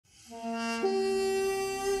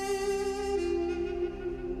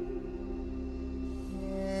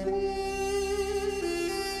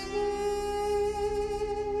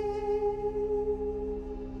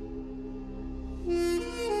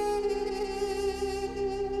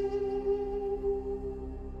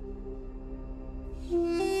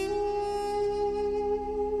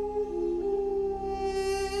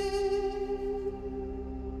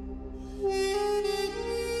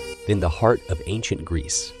in the heart of ancient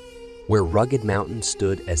Greece, where rugged mountains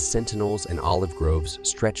stood as sentinels and olive groves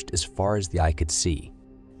stretched as far as the eye could see,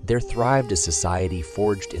 there thrived a society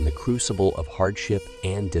forged in the crucible of hardship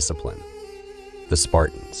and discipline: the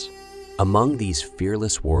Spartans. Among these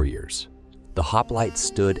fearless warriors, the Hoplites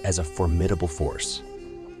stood as a formidable force,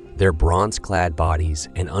 their bronze-clad bodies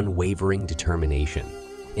and unwavering determination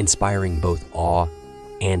inspiring both awe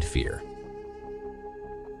and fear.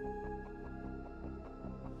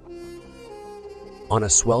 On a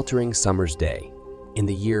sweltering summer's day, in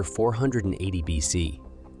the year 480 BC,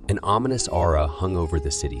 an ominous aura hung over the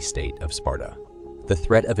city-state of Sparta. The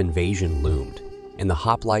threat of invasion loomed, and the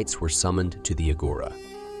Hoplites were summoned to the agora,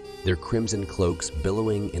 their crimson cloaks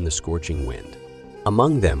billowing in the scorching wind.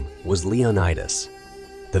 Among them was Leonidas,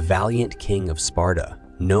 the valiant king of Sparta,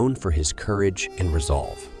 known for his courage and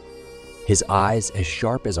resolve. His eyes, as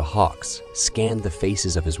sharp as a hawk's, scanned the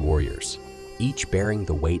faces of his warriors, each bearing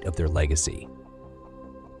the weight of their legacy.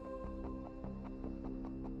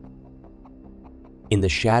 In the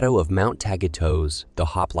shadow of Mount Taygetos, the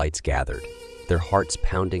Hoplites gathered, their hearts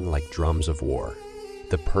pounding like drums of war.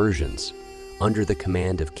 The Persians, under the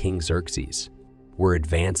command of King Xerxes, were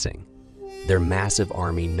advancing, their massive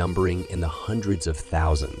army numbering in the hundreds of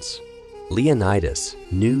thousands. Leonidas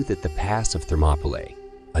knew that the pass of Thermopylae,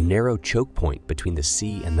 a narrow choke point between the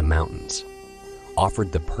sea and the mountains,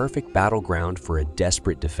 offered the perfect battleground for a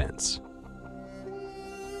desperate defense.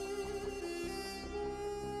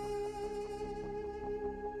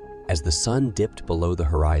 As the sun dipped below the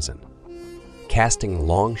horizon, casting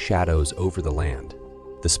long shadows over the land,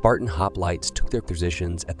 the Spartan hoplites took their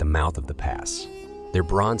positions at the mouth of the pass. Their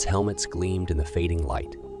bronze helmets gleamed in the fading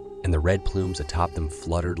light, and the red plumes atop them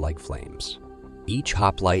fluttered like flames. Each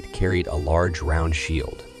hoplite carried a large round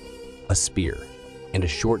shield, a spear, and a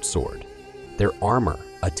short sword, their armor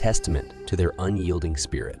a testament to their unyielding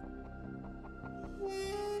spirit.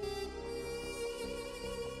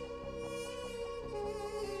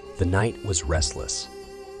 The night was restless,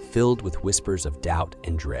 filled with whispers of doubt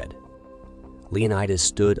and dread. Leonidas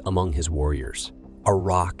stood among his warriors, a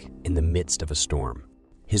rock in the midst of a storm,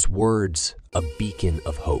 his words a beacon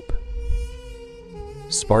of hope.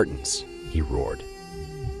 "Spartans," he roared,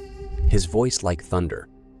 his voice like thunder,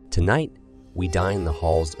 "tonight we dine in the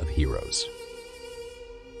halls of heroes."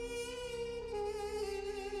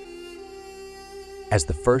 As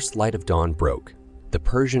the first light of dawn broke, the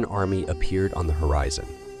Persian army appeared on the horizon,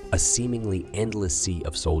 a seemingly endless sea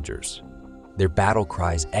of soldiers, their battle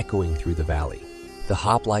cries echoing through the valley. The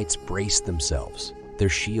hoplites braced themselves, their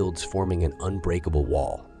shields forming an unbreakable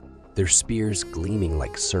wall, their spears gleaming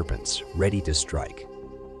like serpents, ready to strike.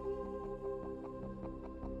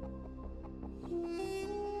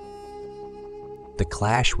 The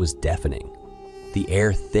clash was deafening, the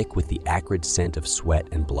air thick with the acrid scent of sweat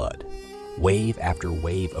and blood. Wave after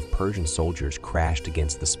wave of Persian soldiers crashed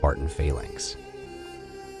against the Spartan phalanx.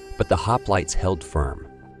 But the hoplites held firm,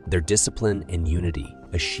 their discipline and unity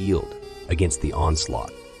a shield against the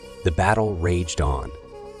onslaught. The battle raged on,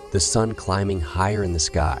 the sun climbing higher in the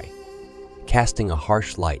sky, casting a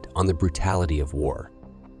harsh light on the brutality of war.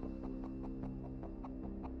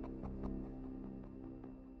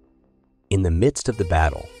 In the midst of the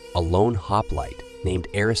battle, a lone hoplite named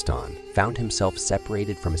Ariston found himself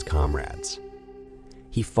separated from his comrades.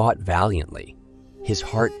 He fought valiantly, his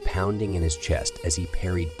heart pounding in his chest as he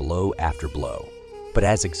parried blow after blow. But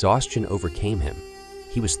as exhaustion overcame him,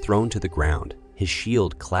 he was thrown to the ground, his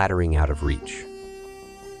shield clattering out of reach.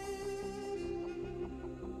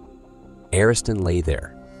 Ariston lay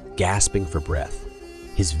there, gasping for breath,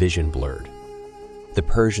 his vision blurred. The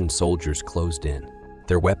Persian soldiers closed in,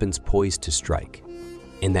 their weapons poised to strike.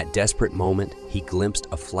 In that desperate moment, he glimpsed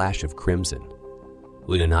a flash of crimson.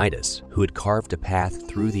 Leonidas, who had carved a path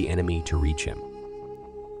through the enemy to reach him.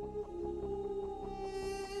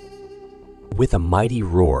 With a mighty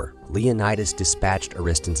roar, Leonidas dispatched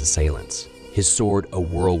Ariston's assailants, his sword a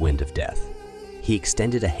whirlwind of death. He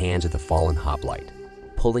extended a hand to the fallen hoplite,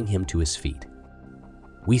 pulling him to his feet.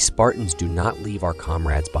 "We Spartans do not leave our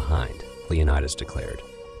comrades behind," Leonidas declared,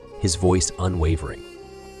 his voice unwavering.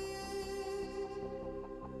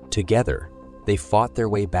 Together, they fought their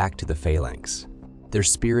way back to the phalanx, their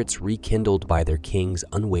spirits rekindled by their king's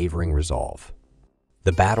unwavering resolve.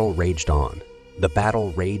 The battle raged on. The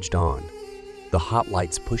battle raged on. The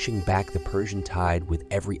hoplites pushing back the Persian tide with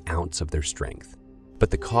every ounce of their strength. But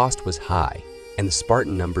the cost was high, and the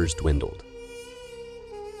Spartan numbers dwindled.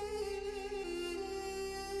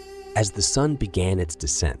 As the sun began its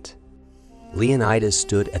descent, Leonidas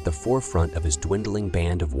stood at the forefront of his dwindling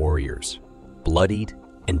band of warriors, bloodied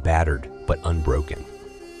and battered but unbroken.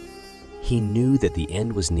 He knew that the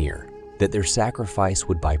end was near, that their sacrifice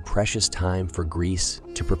would buy precious time for Greece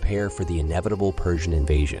to prepare for the inevitable Persian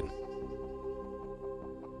invasion.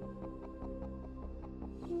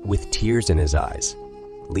 With tears in his eyes,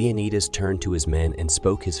 Leonidas turned to his men and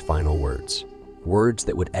spoke his final words, words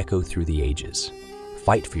that would echo through the ages.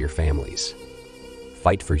 Fight for your families.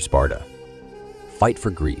 Fight for Sparta. Fight for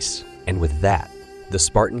Greece. And with that, the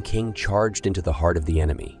Spartan king charged into the heart of the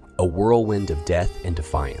enemy, a whirlwind of death and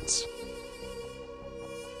defiance.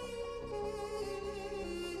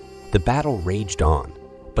 The battle raged on,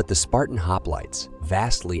 but the Spartan hoplites,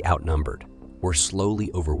 vastly outnumbered, were slowly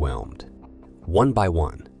overwhelmed. One by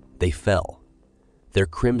one, they fell, their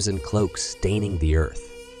crimson cloaks staining the earth.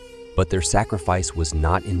 But their sacrifice was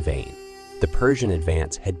not in vain. The Persian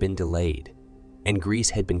advance had been delayed, and Greece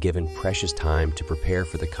had been given precious time to prepare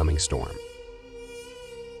for the coming storm.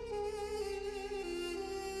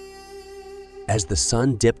 As the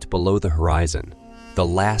sun dipped below the horizon, the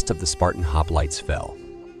last of the Spartan hoplites fell,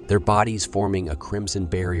 their bodies forming a crimson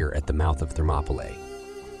barrier at the mouth of Thermopylae.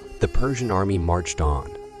 The Persian army marched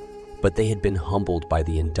on, but they had been humbled by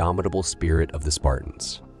the indomitable spirit of the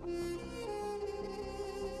Spartans.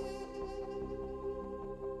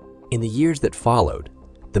 In the years that followed,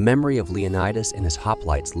 the memory of Leonidas and his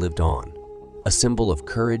hoplites lived on, a symbol of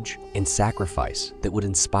courage and sacrifice that would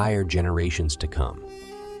inspire generations to come.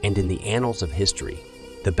 And in the annals of history,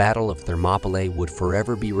 the Battle of Thermopylae would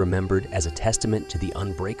forever be remembered as a testament to the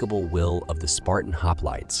unbreakable will of the Spartan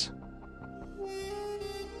hoplites.